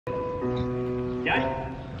I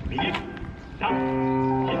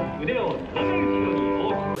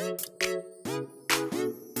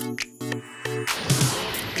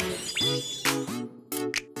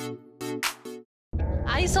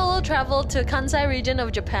solo traveled to Kansai region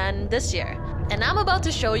of Japan this year, and I'm about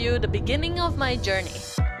to show you the beginning of my journey.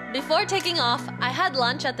 Before taking off, I had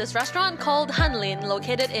lunch at this restaurant called Hanlin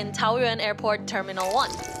located in Taoyuan Airport Terminal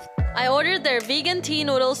 1. I ordered their vegan tea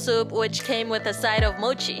noodle soup which came with a side of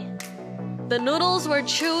mochi. The noodles were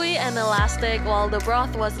chewy and elastic while the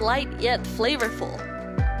broth was light yet flavorful.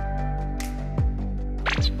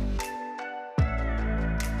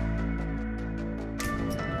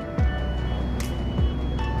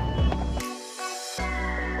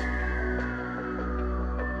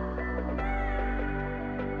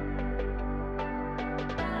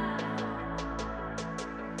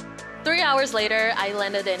 Three hours later, I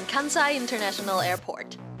landed in Kansai International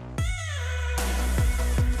Airport.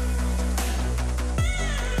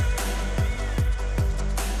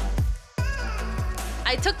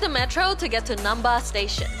 I took the metro to get to Namba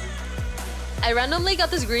Station. I randomly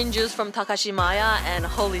got this green juice from Takashimaya and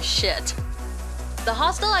holy shit. The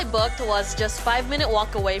hostel I booked was just 5-minute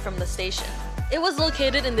walk away from the station. It was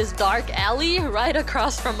located in this dark alley right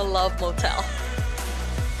across from a love motel.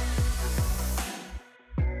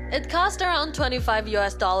 It cost around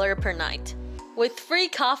 $25 per night, with free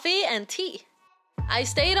coffee and tea. I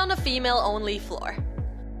stayed on a female-only floor.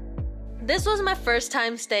 This was my first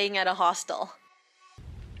time staying at a hostel.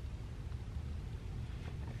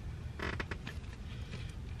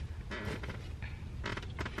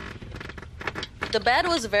 The bed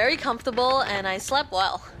was very comfortable and I slept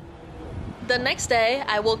well. The next day,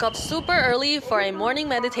 I woke up super early for a morning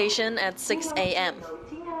meditation at 6 a.m.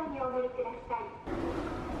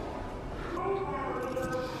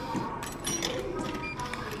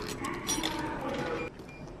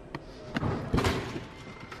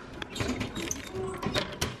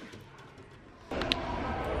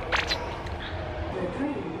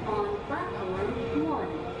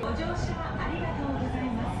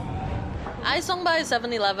 I swung by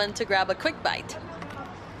 7-Eleven to grab a quick bite.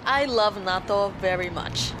 I love natto very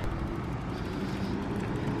much.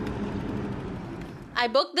 I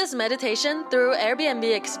booked this meditation through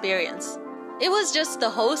Airbnb Experience. It was just the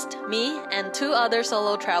host, me, and 2 other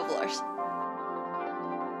solo travelers.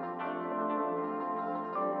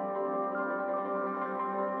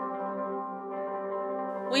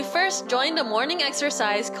 We first joined a morning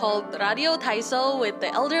exercise called Radio Taiso with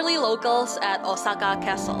the elderly locals at Osaka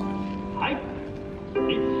Castle.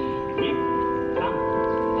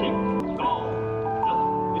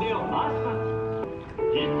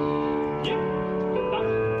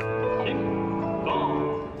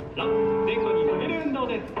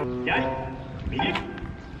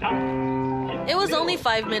 It was only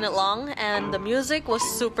 5 minutes long and the music was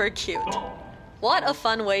super cute. What a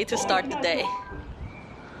fun way to start the day.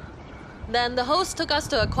 Then the host took us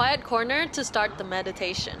to a quiet corner to start the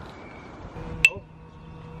meditation.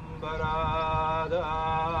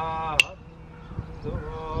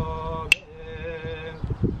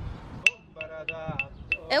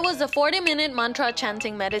 It was a 40-minute mantra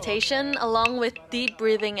chanting meditation along with deep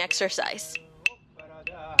breathing exercise.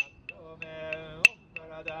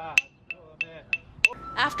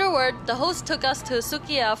 Afterward, the host took us to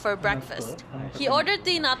Sukiya for breakfast. He ordered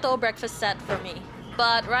the natto breakfast set for me.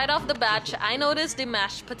 But right off the bat, I noticed the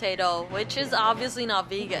mashed potato, which is obviously not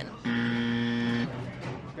vegan.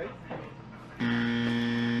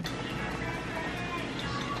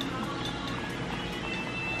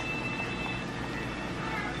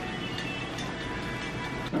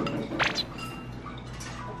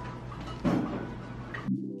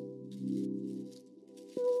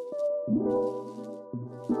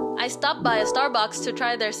 I stopped by a Starbucks to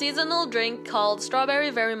try their seasonal drink called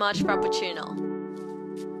Strawberry Very Much Frappuccino.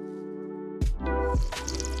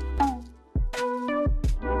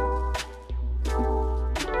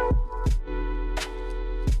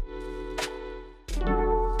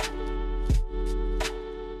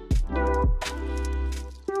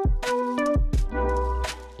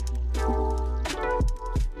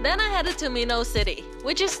 Then I headed to Minoo City,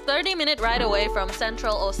 which is 30-minute ride away from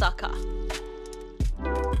central Osaka.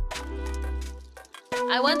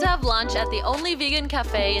 I went to have lunch at the only vegan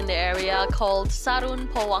cafe in the area called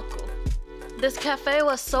Salunpowaku. This cafe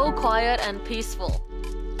was so quiet and peaceful.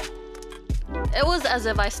 It was as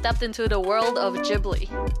if I stepped into the world of Ghibli.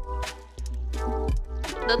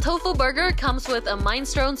 The tofu burger comes with a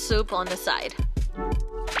minestrone soup on the side.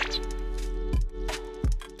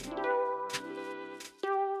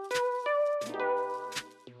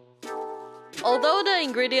 Although the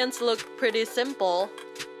ingredients look pretty simple,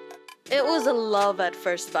 It was a love at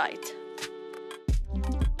first bite.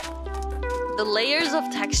 The layers of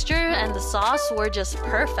texture and the sauce were just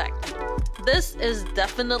perfect. This is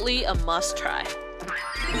definitely a must try.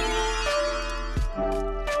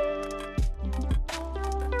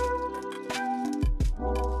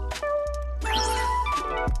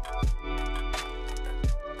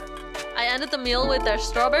 I ended the meal with their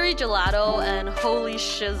strawberry gelato and holy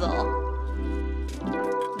shizzle.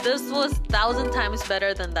 This was 1,000 times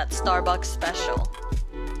better than that Starbucks special.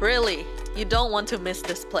 Really, you don't want to miss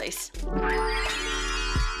this place.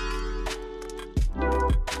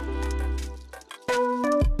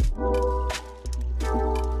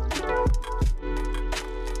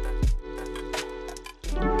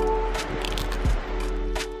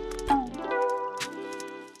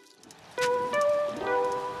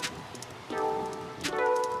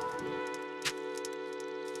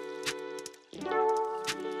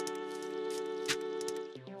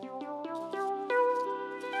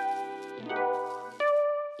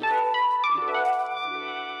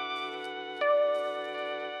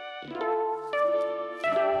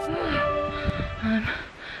 I'm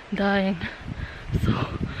dying.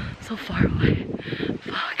 So far away.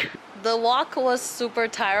 Fuck. The walk was super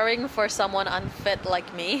tiring for someone unfit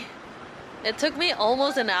like me. It took me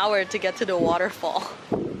almost an hour to get to the waterfall.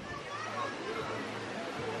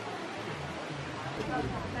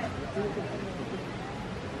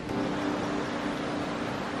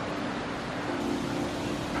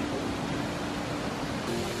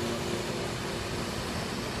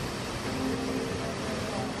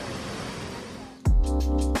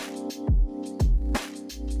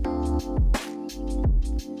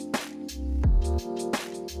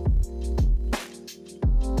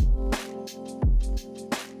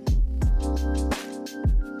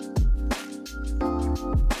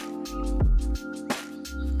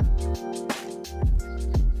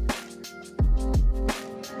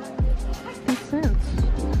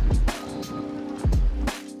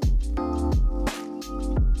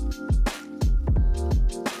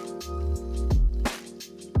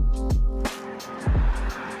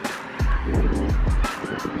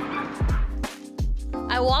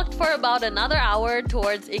 I walked for about another hour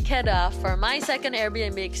towards Ikeda for my second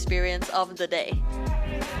Airbnb experience of the day.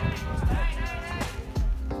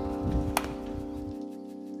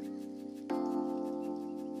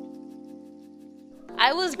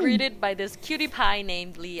 I was greeted by this cutie pie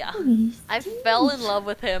named Leah. I fell in love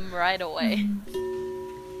with him right away.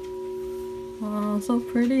 Wow, so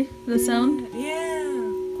pretty. The sound? Yeah.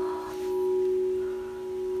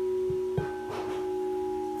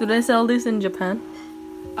 Do they sell this in Japan?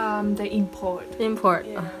 They import. Import.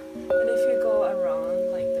 Yeah. And if you go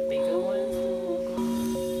around, like the bigger ones,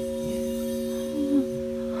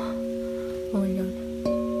 Oh my god.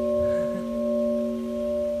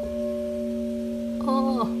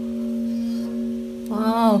 Oh.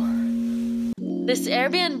 Wow. This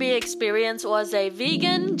Airbnb experience was a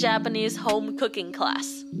vegan Japanese home cooking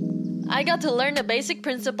class. I got to learn the basic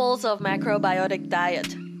principles of macrobiotic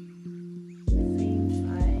diet.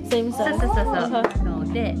 Same size.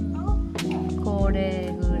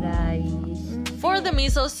 For the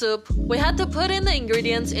miso soup, we had to put in the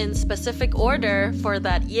ingredients in specific order for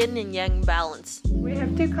that yin and yang balance. we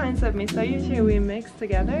have two kinds of miso. Usually we mix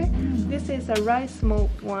together. This is a rice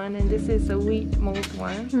malt one, and this is a wheat malt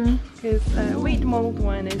one. Because wheat malt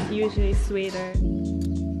one is usually sweeter.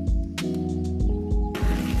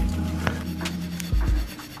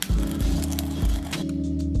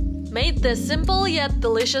 Made this simple yet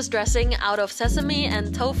delicious dressing out of sesame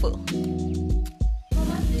and tofu.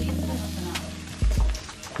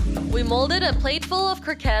 We molded a plate full of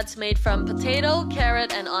croquettes made from potato,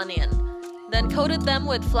 carrot, and onion, then coated them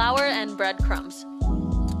with flour and breadcrumbs.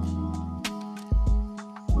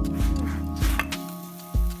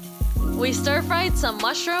 We stir-fried some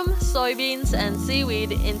mushroom, soybeans, and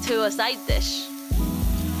seaweed into a side dish.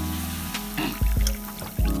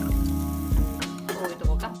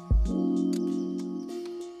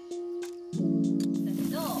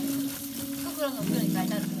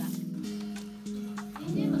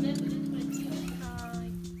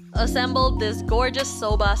 Assembled this gorgeous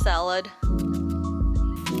soba salad.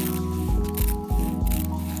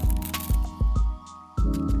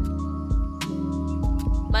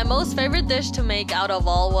 My most favorite dish to make out of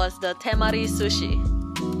all was the temari sushi.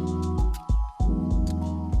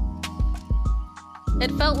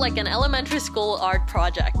 It felt like an elementary school art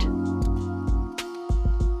project.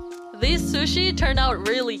 These sushi turned out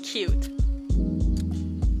really cute.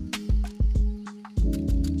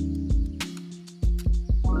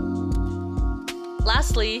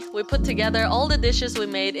 Lastly, we put together all the dishes we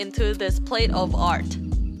made into this plate of art.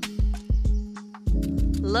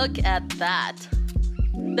 Look at that.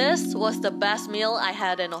 This was the best meal I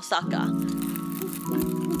had in Osaka.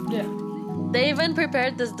 Yeah. They even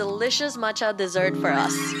prepared this delicious matcha dessert for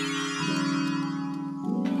us.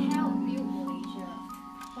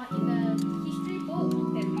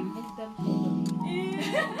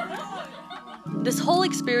 This whole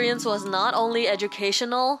experience was not only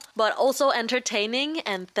educational, but also entertaining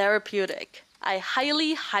and therapeutic. I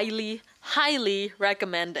highly, highly, highly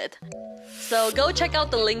recommend it. So go check out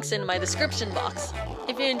the links in my description box.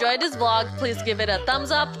 If you enjoyed this vlog, please give it a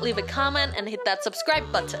thumbs up, leave a comment, and hit that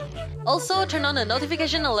subscribe button. Also, turn on the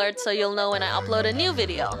notification alert so you'll know when I upload a new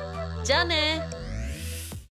video. Ja ne!